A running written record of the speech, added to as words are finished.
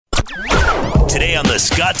Today on The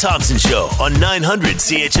Scott Thompson Show on 900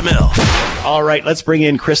 CHML. All right, let's bring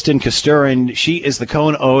in Kristen Kosturin. She is the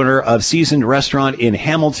co-owner of Seasoned Restaurant in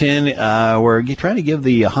Hamilton. We're trying to give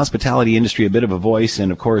the hospitality industry a bit of a voice,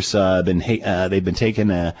 and of course, they've been taking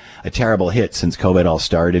a terrible hit since COVID all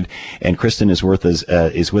started. And Kristen is with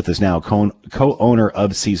us now, co-owner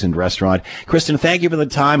of Seasoned Restaurant. Kristen, thank you for the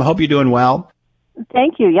time. I hope you're doing well.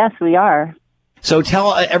 Thank you. Yes, we are. So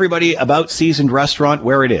tell everybody about Seasoned Restaurant,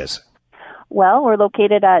 where it is. Well, we're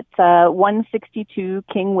located at 162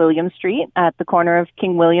 King William Street at the corner of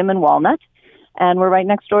King William and Walnut, and we're right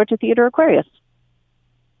next door to Theatre Aquarius.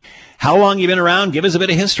 How long you been around? Give us a bit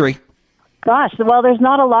of history. Gosh, well, there's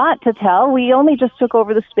not a lot to tell. We only just took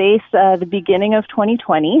over the space the beginning of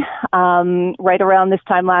 2020. Right around this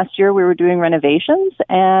time last year, we were doing renovations,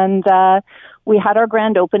 and we had our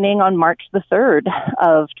grand opening on March the 3rd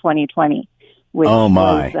of 2020. Which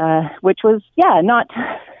was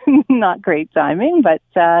not great timing, but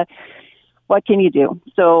what can you do?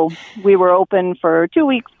 So we were open for 2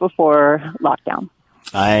 weeks before lockdown.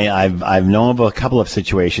 I've known of a couple of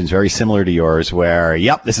situations very similar to yours where,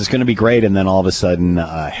 yep, this is going to be great, and then all of a sudden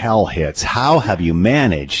hell hits. How have you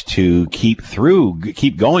managed to keep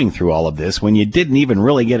going through all of this when you didn't even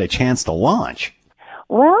really get a chance to launch?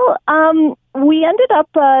 Well, we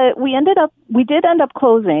did end up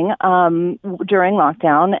closing during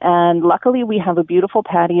lockdown, and luckily we have a beautiful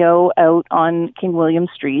patio out on King William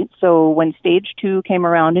Street. So when stage 2 came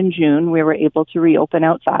around in June, we were able to reopen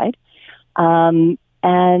outside. And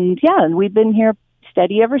yeah, we've been here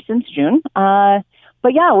steady ever since June.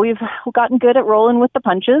 But yeah, we've gotten good at rolling with the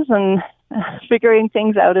punches and figuring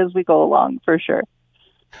things out as we go along, for sure.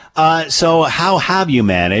 So how have you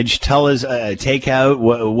managed? Tell us,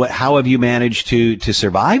 takeout, how have you managed to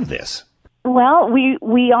survive this? Well,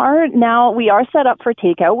 we are set up for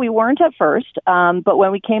takeout. We weren't at first, but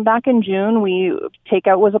when we came back in June,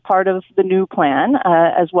 takeout was a part of the new plan,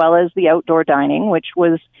 as well as the outdoor dining, which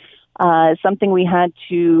was something we had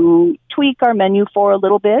to tweak our menu for a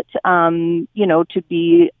little bit, to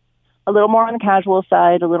be a little more on the casual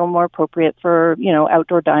side, a little more appropriate for,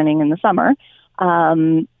 outdoor dining in the summer.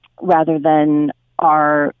 Rather than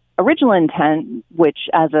our original intent, which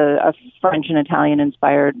as a French and Italian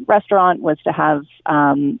inspired restaurant was to have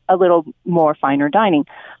a little more finer dining,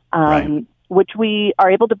 right. Which we are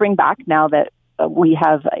able to bring back now that we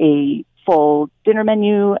have a full dinner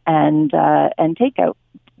menu and takeout.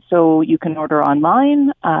 So you can order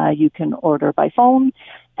online, you can order by phone,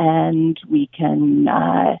 and we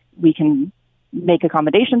can make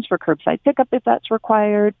accommodations for curbside pickup if that's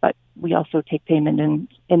required, but we also take payment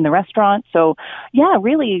in the restaurant. So yeah,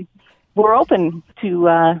 really, we're open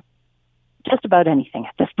to just about anything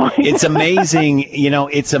at this point. It's amazing,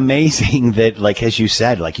 it's amazing that, like, as you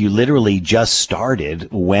said, like, you literally just started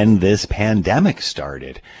when this pandemic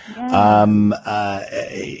started. Yeah.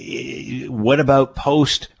 What about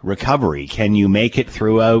post-recovery? Can you make it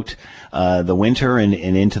throughout the winter and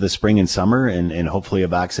into the spring and summer and hopefully a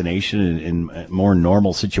vaccination in a more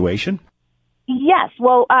normal situation? Yes,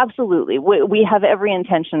 well, absolutely. We have every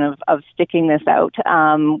intention of sticking this out.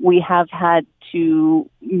 We have had to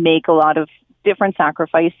make a lot of different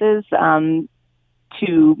sacrifices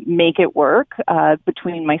to make it work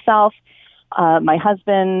between myself, my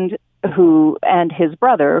husband, and his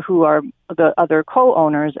brother, who are the other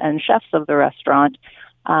co-owners and chefs of the restaurant.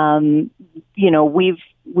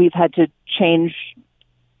 We've had to change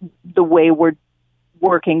the way we're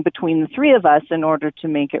working between the three of us in order to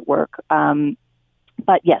make it work.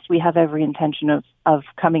 But yes, we have every intention of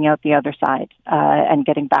coming out the other side and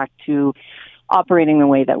getting back to operating the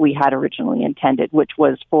way that we had originally intended, which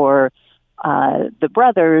was for the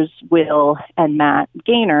brothers, Will and Matt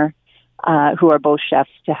Gaynor, who are both chefs,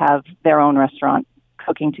 to have their own restaurant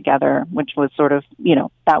cooking together, which was sort of,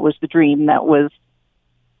 that was the dream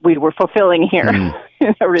we were fulfilling here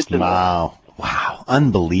originally. Wow.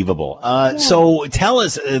 Unbelievable. So tell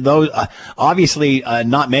us, though, obviously,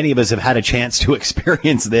 not many of us have had a chance to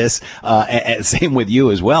experience this. Same with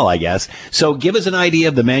you as well, I guess. So give us an idea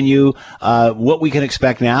of the menu, what we can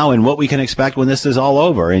expect now and what we can expect when this is all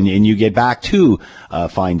over and you get back to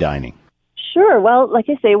fine dining. Sure. Well, like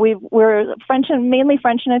I say, we're mainly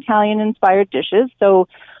French and Italian inspired dishes. So,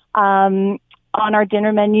 on our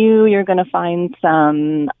dinner menu, you're going to find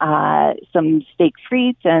some steak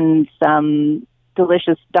frites and some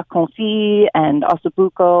delicious duck confit and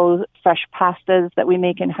ossobuco, fresh pastas that we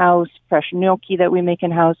make in-house, fresh gnocchi that we make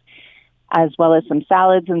in-house, as well as some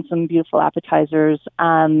salads and some beautiful appetizers.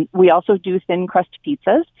 We also do thin crust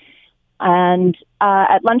pizzas. And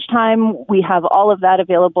at lunchtime, we have all of that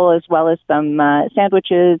available, as well as some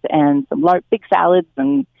sandwiches and some big salads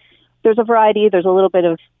and there's a variety. There's a little bit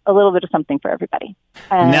of something for everybody.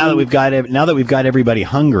 And now that we've got everybody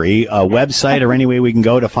hungry, a website or any way we can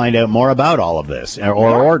go to find out more about all of this or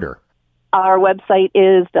order. Our website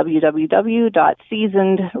is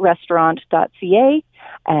www.seasonedrestaurant.ca,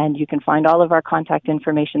 and you can find all of our contact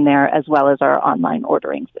information there, as well as our online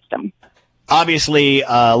ordering system. Obviously,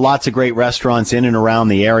 lots of great restaurants in and around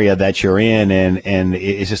the area that you're in, and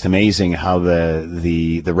it's just amazing how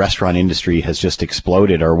the restaurant industry has just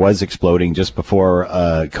exploded, or was exploding just before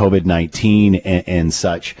COVID-19 and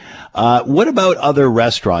such. What about other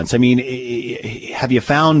restaurants? I mean, have you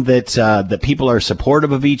found that people are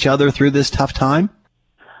supportive of each other through this tough time?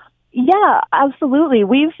 Yeah, absolutely.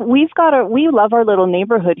 We love our little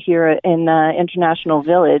neighborhood here in International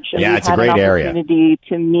Village. And yeah, it's a great area. We've had an opportunity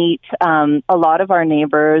to meet a lot of our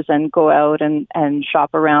neighbors and go out and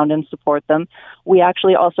shop around and support them. We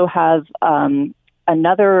actually also have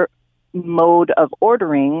another mode of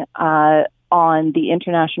ordering on the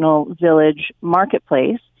International Village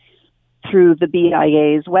Marketplace through the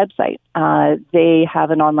BIA's website. They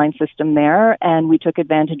have an online system there, and we took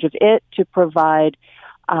advantage of it to provide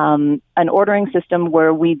an ordering system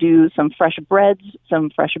where we do some fresh breads, some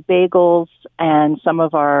fresh bagels, and some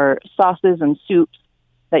of our sauces and soups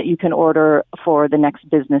that you can order for the next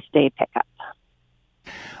business day pickup.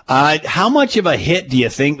 How much of a hit do you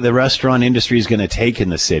think the restaurant industry is going to take in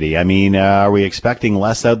the city? I mean, are we expecting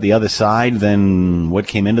less out the other side than what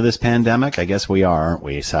came into this pandemic? I guess we are, aren't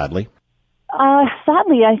we, sadly?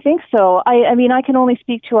 Sadly, I think so. I mean, I can only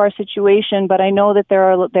speak to our situation, but I know that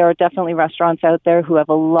there are definitely restaurants out there who have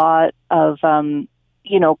a lot of,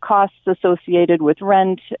 costs associated with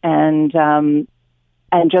rent and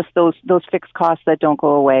just those fixed costs that don't go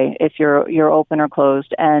away if you're open or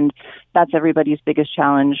closed. And that's everybody's biggest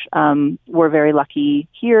challenge. We're very lucky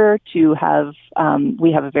here to have,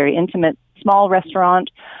 we have a very intimate, small restaurant,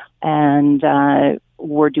 and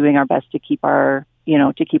we're doing our best to keep our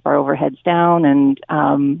overheads down and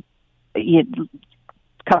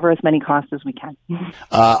cover as many costs as we can.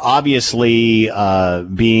 Obviously,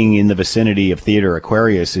 being in the vicinity of Theatre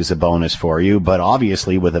Aquarius is a bonus for you, but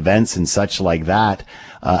obviously with events and such like that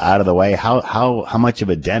out of the way, how much of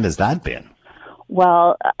a dent has that been?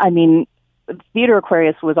 Well, I mean, Theatre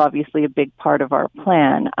Aquarius was obviously a big part of our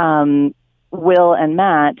plan. Will and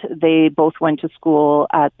Matt, they both went to school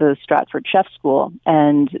at the Stratford Chef School,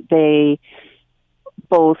 and they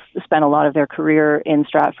both spent a lot of their career in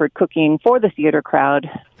Stratford cooking for the theater crowd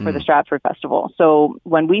for the Stratford Festival. So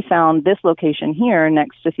when we found this location here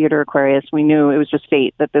next to Theatre Aquarius, we knew it was just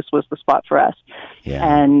fate that this was the spot for us. Yeah.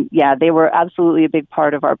 And yeah, they were absolutely a big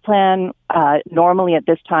part of our plan. Normally at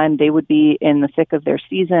this time, they would be in the thick of their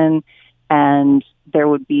season, and there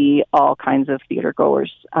would be all kinds of theater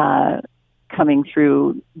goers coming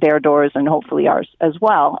through their doors, and hopefully ours as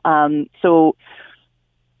well. So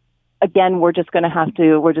again, we're just going to have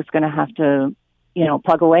to,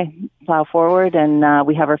 plug away, plow forward, and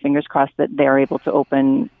we have our fingers crossed that they're able to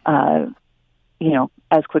open,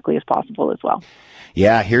 as quickly as possible as well.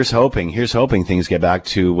 Yeah, here's hoping things get back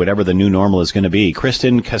to whatever the new normal is going to be.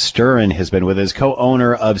 Kristin Kosturin has been with us,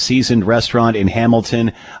 co-owner of Seasoned Restaurant in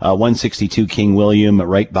Hamilton, 162 King William,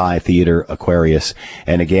 right by Theatre Aquarius.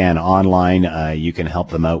 And again, online, you can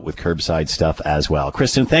help them out with curbside stuff as well.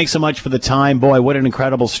 Kristin, thanks so much for the time. Boy, what an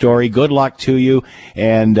incredible story. Good luck to you.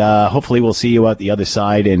 And hopefully we'll see you out the other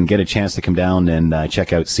side and get a chance to come down and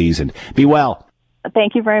check out Seasoned. Be well.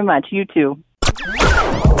 Thank you very much. You too.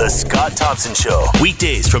 The Scott Thompson Show,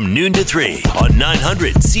 weekdays from noon to 3 on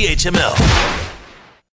 900 CHML.